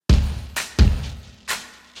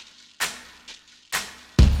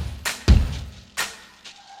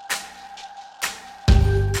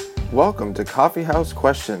Welcome to Coffee House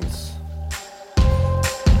Questions.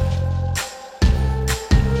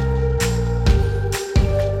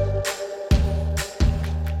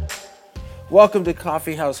 Welcome to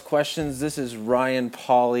Coffee House Questions. This is Ryan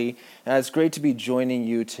Pauly, and it's great to be joining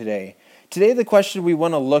you today. Today, the question we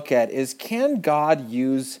want to look at is, can God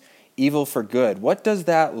use evil for good? What does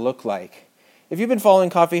that look like? If you've been following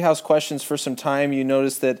Coffee House Questions for some time, you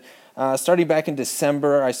notice that starting back in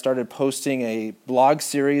December, I started posting a blog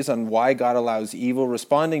series on why God allows evil,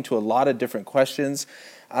 responding to a lot of different questions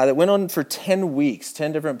that went on for 10 weeks,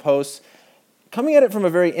 10 different posts, coming at it from a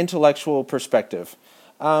very intellectual perspective.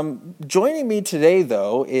 Joining me today,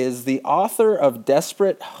 though, is the author of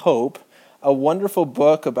Desperate Hope, a wonderful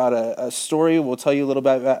book about a story we'll tell you a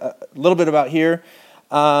little bit about here.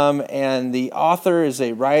 And the author is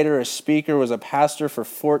a writer, a speaker, was a pastor for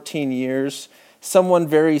 14 years, someone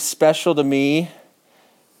very special to me.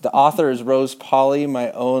 The author is Rose Pauly, my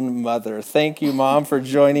own mother. Thank you, Mom, for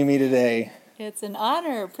joining me today. It's an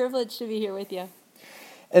honor, a privilege to be here with you.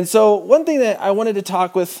 And so one thing that I wanted to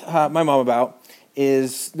talk with my mom about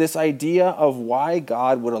is this idea of why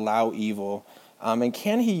God would allow evil, and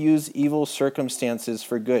can he use evil circumstances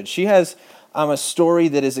for good? She has a story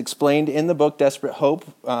that is explained in the book Desperate Hope,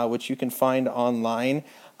 which you can find online.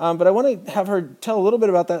 But I want to have her tell a little bit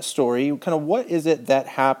about that story, kind of what is it that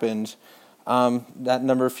happened that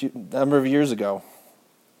number of years ago.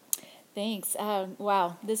 Thanks.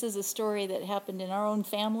 Wow, this is a story that happened in our own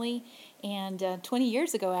family, and 20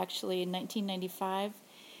 years ago, actually, in 1995.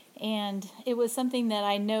 And it was something that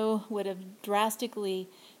I know would have drastically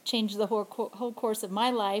changed the whole course of my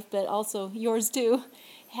life, but also yours too,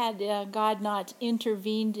 had God not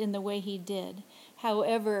intervened in the way he did.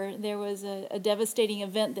 However, there was a devastating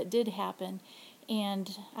event that did happen,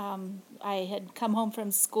 and I had come home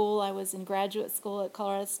from school. I was in graduate school at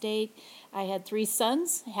Colorado State. I had have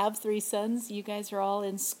three sons. You guys are all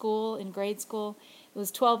in school, in grade school. It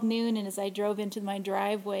was 12 noon, and as I drove into my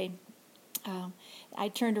driveway, I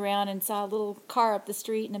turned around and saw a little car up the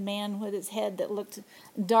street and a man with his head that looked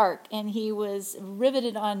dark, and he was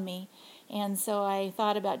riveted on me. And so I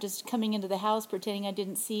thought about just coming into the house, pretending I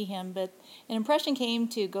didn't see him, but an impression came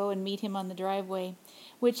to go and meet him on the driveway,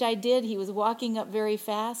 which I did. He was walking up very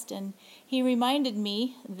fast, and he reminded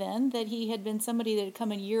me then that he had been somebody that had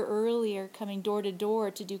come a year earlier, coming door to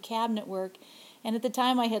door to do cabinet work. And at the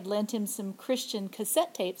time, I had lent him some Christian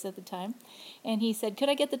cassette tapes at the time. And he said, "Could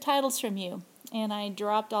I get the titles from you?" And I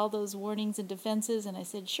dropped all those warnings and defenses, and I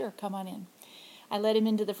said, "Sure, come on in." I led him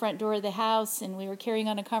into the front door of the house, and we were carrying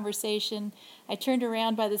on a conversation. I turned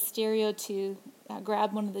around by the stereo to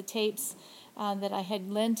grab one of the tapes that I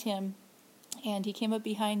had lent him, and he came up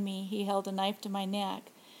behind me. He held a knife to my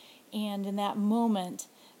neck. And in that moment,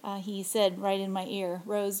 he said right in my ear,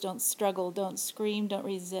 "Rose, don't struggle, don't scream, don't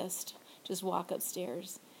resist. Just walk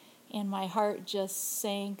upstairs." And my heart just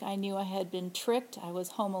sank. I knew I had been tricked. I was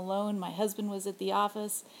home alone. My husband was at the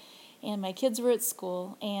office, and my kids were at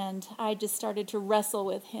school. And I just started to wrestle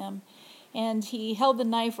with him. And he held the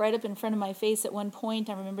knife right up in front of my face at one point.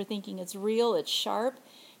 I remember thinking, it's real, it's sharp.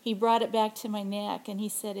 He brought it back to my neck, and he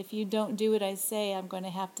said, "If you don't do what I say, I'm going to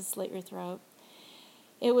have to slit your throat."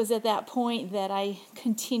 It was at that point that I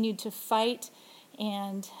continued to fight.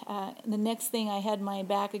 And the next thing, I had my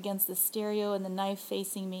back against the stereo and the knife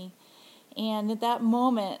facing me. And at that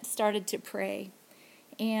moment, started to pray.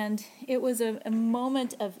 And it was a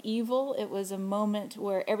moment of evil. It was a moment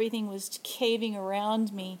where everything was caving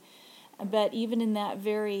around me. But even in that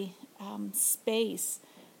very space,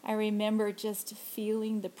 I remember just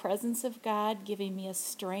feeling the presence of God, giving me a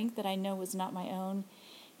strength that I know was not my own.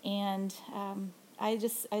 And I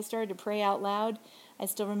started to pray out loud. I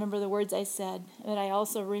still remember the words I said, but I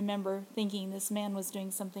also remember thinking this man was doing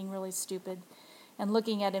something really stupid, and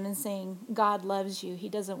looking at him and saying, "God loves you. He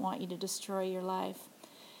doesn't want you to destroy your life."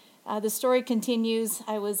 The story continues.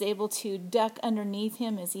 I was able to duck underneath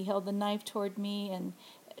him as he held the knife toward me and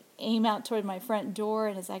aim out toward my front door.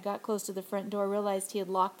 And as I got close to the front door, I realized he had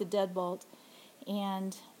locked the deadbolt.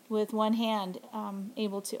 And with one hand,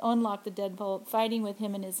 able to unlock the deadbolt, fighting with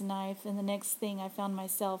him and his knife. And the next thing, I found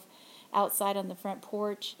myself outside on the front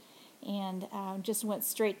porch, and just went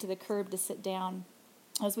straight to the curb to sit down.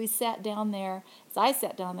 As we sat down there, as I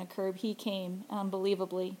sat down on the curb, he came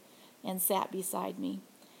unbelievably and sat beside me.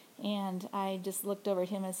 And I just looked over at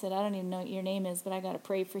him and said, "I don't even know what your name is, but I got to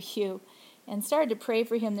pray for you." And started to pray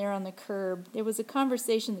for him there on the curb. There was a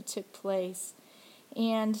conversation that took place.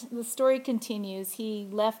 And the story continues. He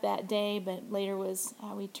left that day, but later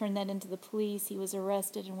we turned that into the police. He was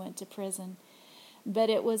arrested and went to prison.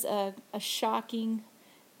 But it was a shocking,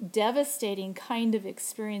 devastating kind of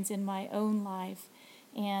experience in my own life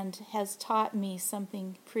and has taught me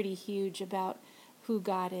something pretty huge about who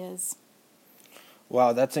God is.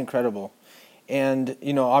 Wow, that's incredible. And,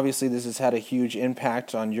 obviously this has had a huge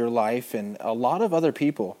impact on your life and a lot of other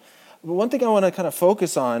people. But one thing I want to kind of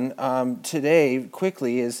focus on today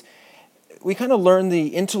quickly is we kind of learn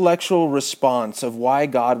the intellectual response of why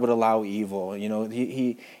God would allow evil.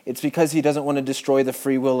 It's because he doesn't want to destroy the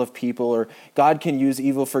free will of people, or God can use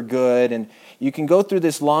evil for good. And you can go through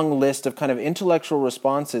this long list of kind of intellectual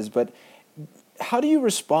responses, but how do you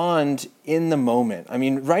respond in the moment? I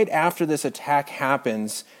mean, right after this attack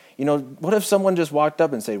happens, what if someone just walked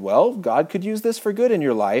up and said, well, God could use this for good in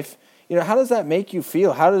your life? How does that make you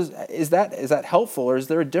feel? Is that helpful, or is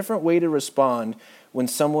there a different way to respond when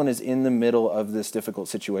someone is in the middle of this difficult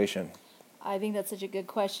situation? I think that's such a good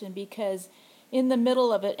question, because in the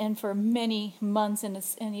middle of it, and for many months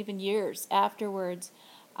and even years afterwards,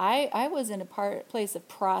 I was in a place of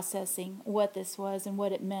processing what this was and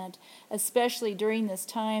what it meant. Especially during this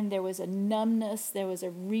time, there was a numbness, there was a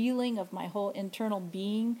reeling of my whole internal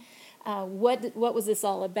being. What was this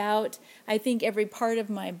all about? I think every part of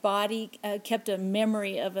my body kept a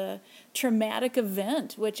memory of a traumatic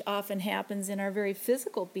event, which often happens in our very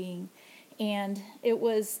physical being. And it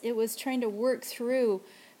was trying to work through,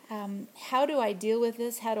 how do I deal with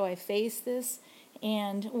this? How do I face this?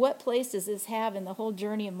 And what place does this have in the whole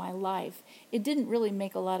journey of my life? It didn't really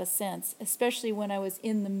make a lot of sense, especially when I was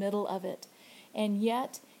in the middle of it. And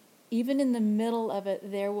yet, even in the middle of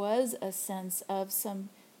it, there was a sense of some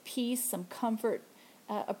peace, some comfort,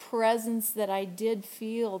 a presence that I did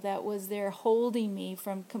feel that was there holding me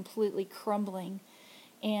from completely crumbling.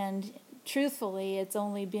 And truthfully, it's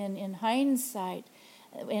only been in hindsight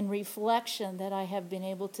and reflection that I have been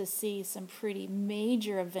able to see some pretty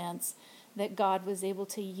major events that God was able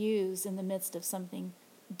to use in the midst of something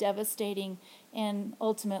devastating, and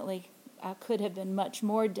ultimately could have been much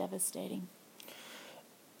more devastating.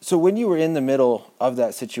 So when you were in the middle of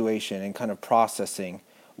that situation and kind of processing,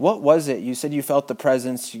 what was it? You said you felt the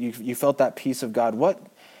presence, you felt that peace of God.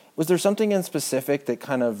 Was there something in specific that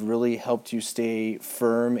kind of really helped you stay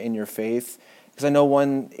firm in your faith? Because I know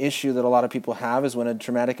one issue that a lot of people have is when a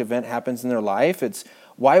traumatic event happens in their life, it's,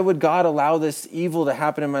 why would God allow this evil to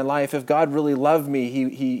happen in my life? If God really loved me,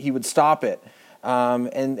 he would stop it.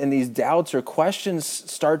 And these doubts or questions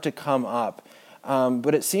start to come up.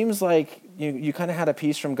 But it seems like you kind of had a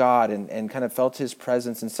peace from God and kind of felt his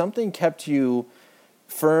presence, and something kept you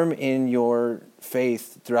firm in your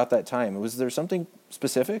faith throughout that time. Was there something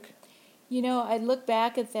specific? I look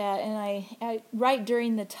back at that, and I right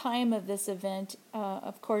during the time of this event,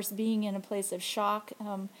 of course, being in a place of shock,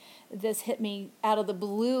 this hit me out of the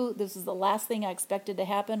blue. This is the last thing I expected to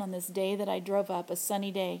happen on this day that I drove up, a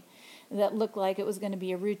sunny day that looked like it was going to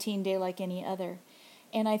be a routine day like any other.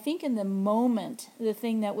 And I think in the moment, the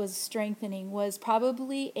thing that was strengthening was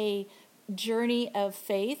probably a journey of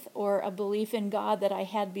faith or a belief in God that I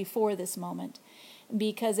had before this moment.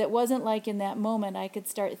 Because it wasn't like in that moment I could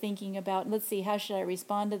start thinking about, let's see, how should I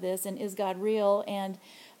respond to this? And is God real? And,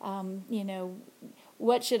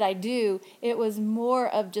 what should I do? It was more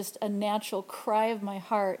of just a natural cry of my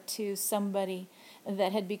heart to somebody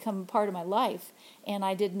that had become part of my life. And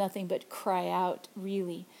I did nothing but cry out,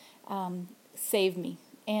 really, save me.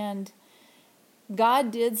 And God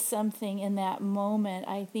did something in that moment.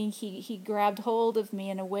 I think he grabbed hold of me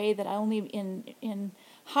in a way that I only in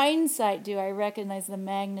hindsight do I recognize the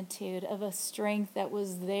magnitude of a strength that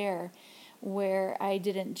was there, where I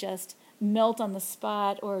didn't just melt on the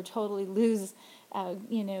spot or totally lose,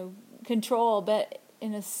 control, but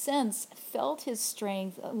in a sense felt his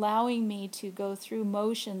strength, allowing me to go through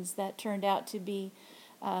motions that turned out to be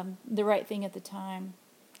the right thing at the time.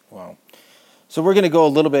 Wow. So we're going to go a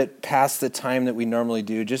little bit past the time that we normally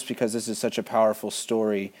do, just because this is such a powerful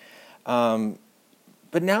story.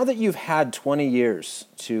 But now that you've had 20 years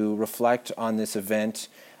to reflect on this event,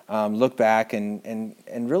 look back and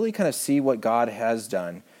really kind of see what God has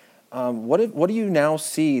done, what do you now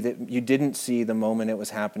see that you didn't see the moment it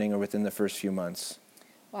was happening or within the first few months?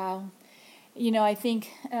 Wow. I think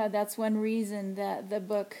that's one reason that the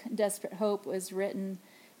book Desperate Hope was written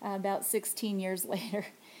about 16 years later.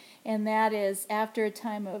 And that is, after a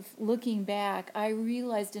time of looking back, I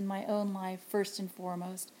realized in my own life, first and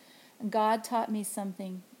foremost, God taught me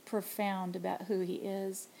something profound about who he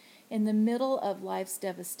is. In the middle of life's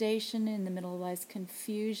devastation, in the middle of life's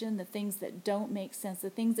confusion, the things that don't make sense,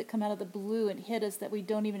 the things that come out of the blue and hit us that we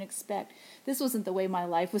don't even expect. This wasn't the way my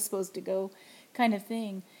life was supposed to go, kind of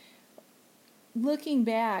thing. Looking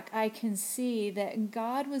back, I can see that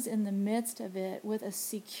God was in the midst of it with a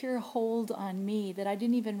secure hold on me that I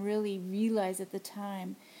didn't even really realize at the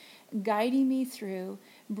time. guiding me through,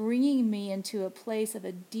 bringing me into a place of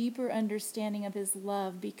a deeper understanding of his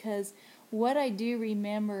love, because what I do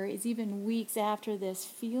remember is even weeks after this,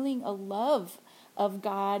 feeling a love of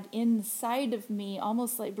God inside of me,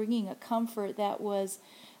 almost like bringing a comfort that was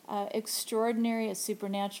extraordinary, a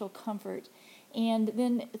supernatural comfort. And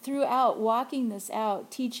then throughout walking this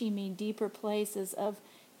out, teaching me deeper places of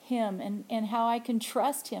him and how I can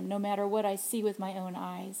trust him no matter what I see with my own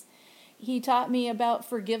eyes. He taught me about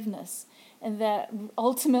forgiveness, and that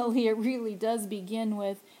ultimately it really does begin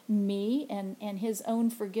with me and his own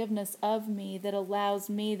forgiveness of me that allows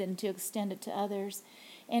me then to extend it to others.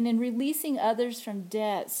 And in releasing others from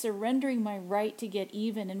debt, surrendering my right to get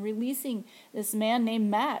even, and releasing this man named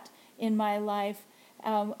Matt in my life,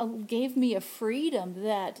 gave me a freedom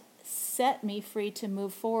that set me free to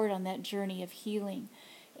move forward on that journey of healing.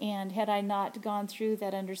 And had I not gone through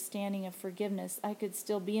that understanding of forgiveness, I could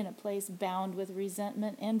still be in a place bound with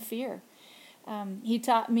resentment and fear. He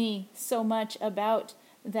taught me so much about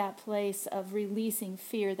that place of releasing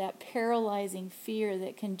fear, that paralyzing fear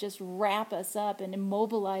that can just wrap us up and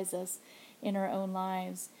immobilize us in our own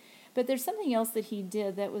lives. But there's something else that he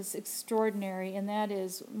did that was extraordinary, and that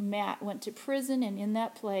is Matt went to prison, and in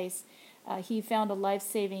that place he found a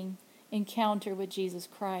life-saving encounter with Jesus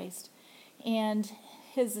Christ. And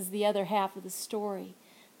his is the other half of the story,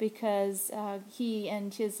 because he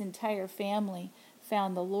and his entire family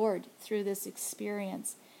found the Lord through this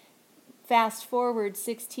experience. Fast forward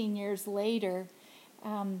 16 years later,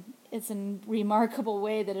 it's a remarkable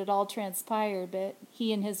way that it all transpired, but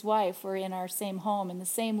he and his wife were in our same home, in the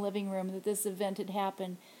same living room that this event had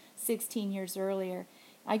happened 16 years earlier.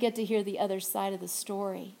 I get to hear the other side of the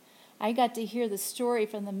story. I got to hear the story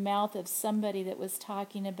from the mouth of somebody that was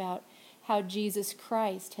talking about how Jesus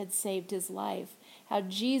Christ had saved his life, how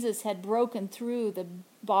Jesus had broken through the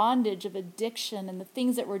bondage of addiction and the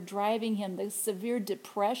things that were driving him, the severe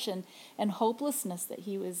depression and hopelessness that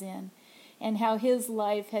he was in, and how his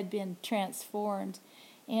life had been transformed.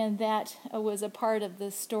 And that was a part of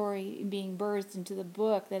the story being birthed into the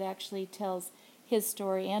book that actually tells his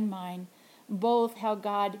story and mine, both how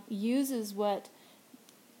God uses what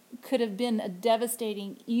could have been a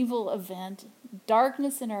devastating evil event,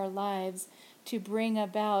 darkness in our lives, to bring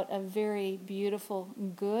about a very beautiful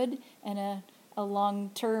good and a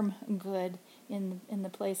long-term good in the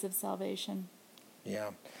place of salvation. Yeah.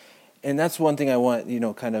 And that's one thing I want,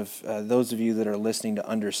 kind of those of you that are listening to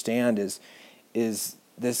understand is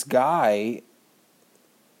this guy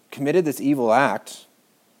committed this evil act,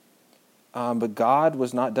 but God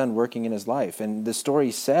was not done working in his life. And the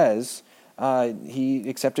story says he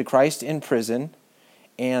accepted Christ in prison,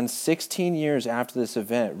 and 16 years after this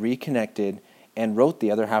event reconnected and wrote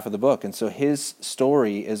the other half of the book. And so his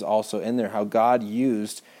story is also in there, how God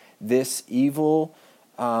used this evil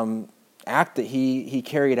act that he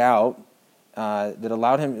carried out that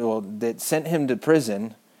allowed him, that sent him to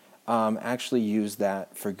prison, actually used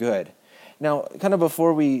that for good. Now, kind of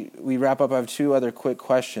before we wrap up, I have two other quick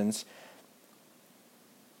questions.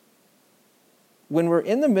 When we're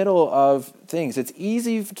in the middle of things, it's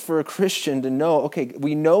easy for a Christian to know, okay,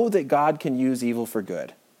 we know that God can use evil for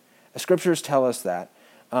good. The scriptures tell us that.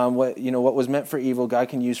 What was meant for evil, God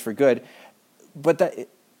can use for good. But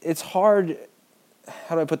it's hard,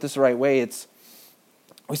 how do I put this the right way?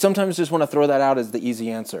 We sometimes just want to throw that out as the easy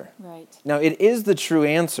answer. Right. Now, it is the true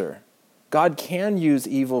answer. God can use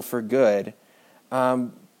evil for good,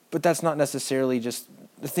 but that's not necessarily just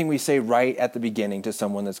the thing we say right at the beginning to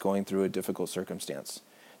someone that's going through a difficult circumstance.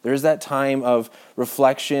 There's that time of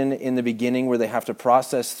reflection in the beginning where they have to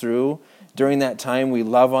process through. During that time, we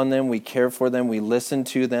love on them, we care for them, we listen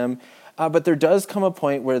to them. But there does come a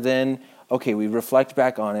point where then, okay, we reflect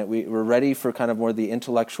back on it. We're ready for kind of more the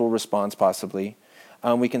intellectual response possibly.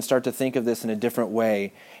 We can start to think of this in a different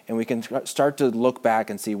way, and we can start to look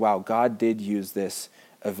back and see, wow, God did use this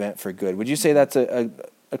event for good. Would you say that's a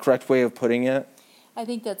correct way of putting it? I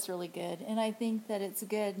think that's really good. And I think that it's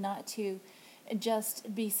good not to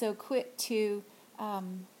just be so quick to,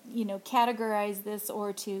 categorize this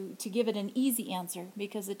or to give it an easy answer,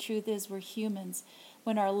 because the truth is we're humans.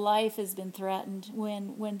 When our life has been threatened,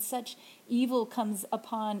 when such evil comes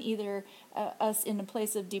upon either us in a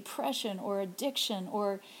place of depression or addiction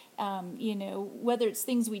or, whether it's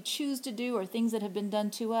things we choose to do or things that have been done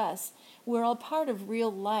to us, we're all part of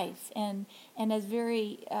real life. And as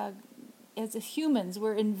humans,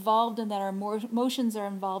 we're involved in that. Our emotions are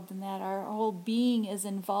involved in that. Our whole being is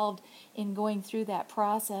involved in going through that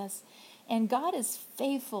process. And God is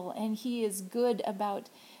faithful, and He is good about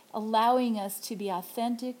allowing us to be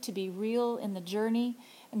authentic, to be real in the journey.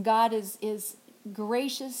 And God is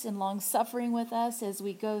gracious and long-suffering with us as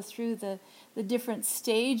we go through the different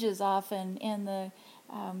stages often, and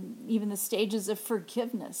even the stages of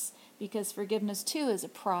forgiveness, because forgiveness too is a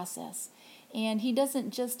process. And he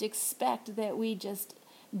doesn't just expect that we just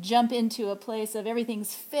jump into a place of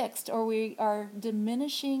everything's fixed, or we are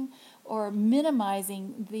diminishing or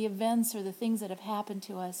minimizing the events or the things that have happened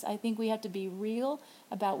to us. I think we have to be real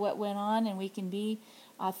about what went on, and we can be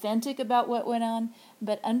authentic about what went on,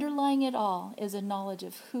 but underlying it all is a knowledge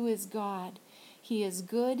of who is God. He is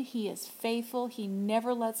good, he is faithful, he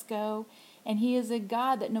never lets go, and he is a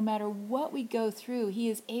God that no matter what we go through, he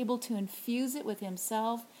is able to infuse it with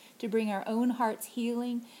himself, to bring our own heart's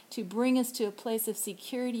healing, to bring us to a place of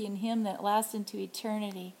security in him that lasts into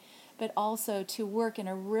eternity, but also to work in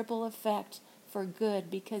a ripple effect for good,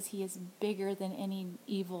 because he is bigger than any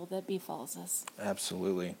evil that befalls us.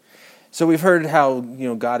 Absolutely. So we've heard how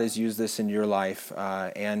God has used this in your life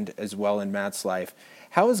and as well in Matt's life.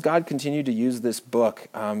 How has God continued to use this book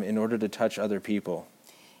in order to touch other people?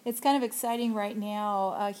 It's kind of exciting right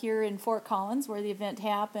now here in Fort Collins, where the event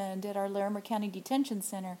happened at our Larimer County Detention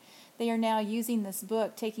Center. They are now using this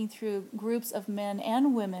book, taking through groups of men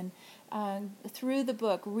and women through the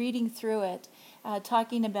book, reading through it,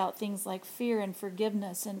 talking about things like fear and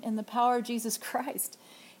forgiveness and the power of Jesus Christ.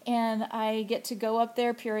 And I get to go up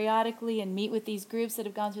there periodically and meet with these groups that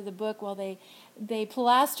have gone through the book while they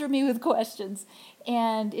plaster me with questions.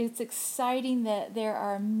 And it's exciting that there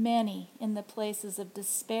are many in the places of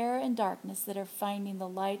despair and darkness that are finding the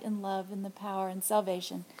light and love and the power and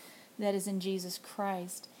salvation that is in Jesus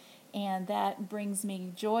Christ. And that brings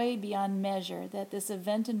me joy beyond measure, that this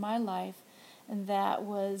event in my life that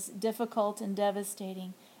was difficult and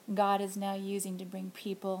devastating, God is now using to bring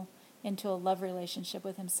people into a love relationship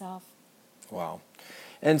with himself. Wow.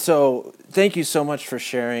 And so thank you so much for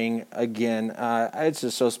sharing again. It's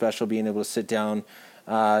just so special being able to sit down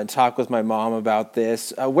and talk with my mom about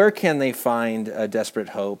this. Where can they find Desperate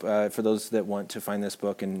Hope for those that want to find this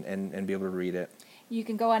book and be able to read it? You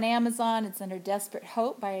can go on Amazon. It's under Desperate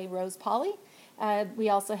Hope by Rose Polly. We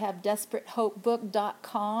also have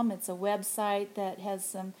DesperateHopeBook.com. It's a website that has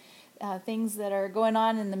some things that are going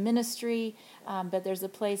on in the ministry, but there's a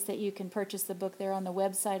place that you can purchase the book there on the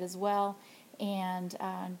website as well. And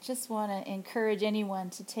just want to encourage anyone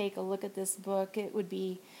to take a look at this book. It would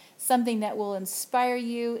be something that will inspire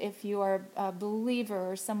you if you are a believer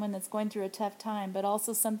or someone that's going through a tough time, but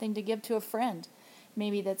also something to give to a friend,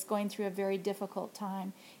 maybe that's going through a very difficult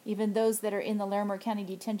time. Even those that are in the Larimer County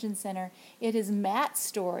Detention Center, it is Matt's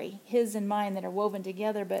story, his and mine, that are woven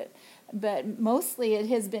together, but mostly it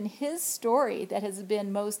has been his story that has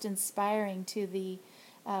been most inspiring to the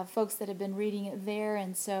folks that have been reading it there.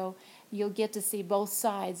 And so you'll get to see both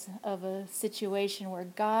sides of a situation where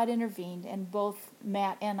God intervened, and both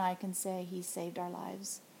Matt and I can say he saved our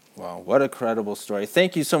lives. Wow, what a credible story.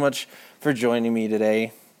 Thank you so much for joining me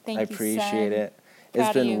today. Thank I you, appreciate son. it. Proud It's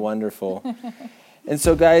of been you. wonderful. And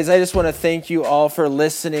so, guys, I just want to thank you all for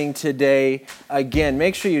listening today. Again,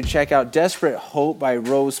 make sure you check out Desperate Hope by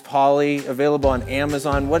Rose Polly, available on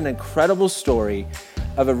Amazon. What an incredible story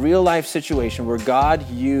of a real-life situation where God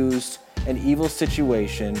used an evil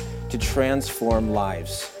situation to transform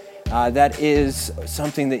lives. That is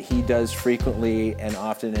something that he does frequently and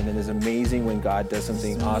often, and it is amazing when God does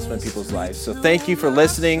something awesome in people's lives. So thank you for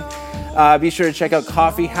listening. Be sure to check out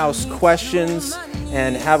Coffee House Questions,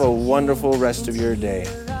 and have a wonderful rest of your day.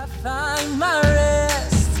 I find my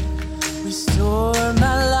rest, restore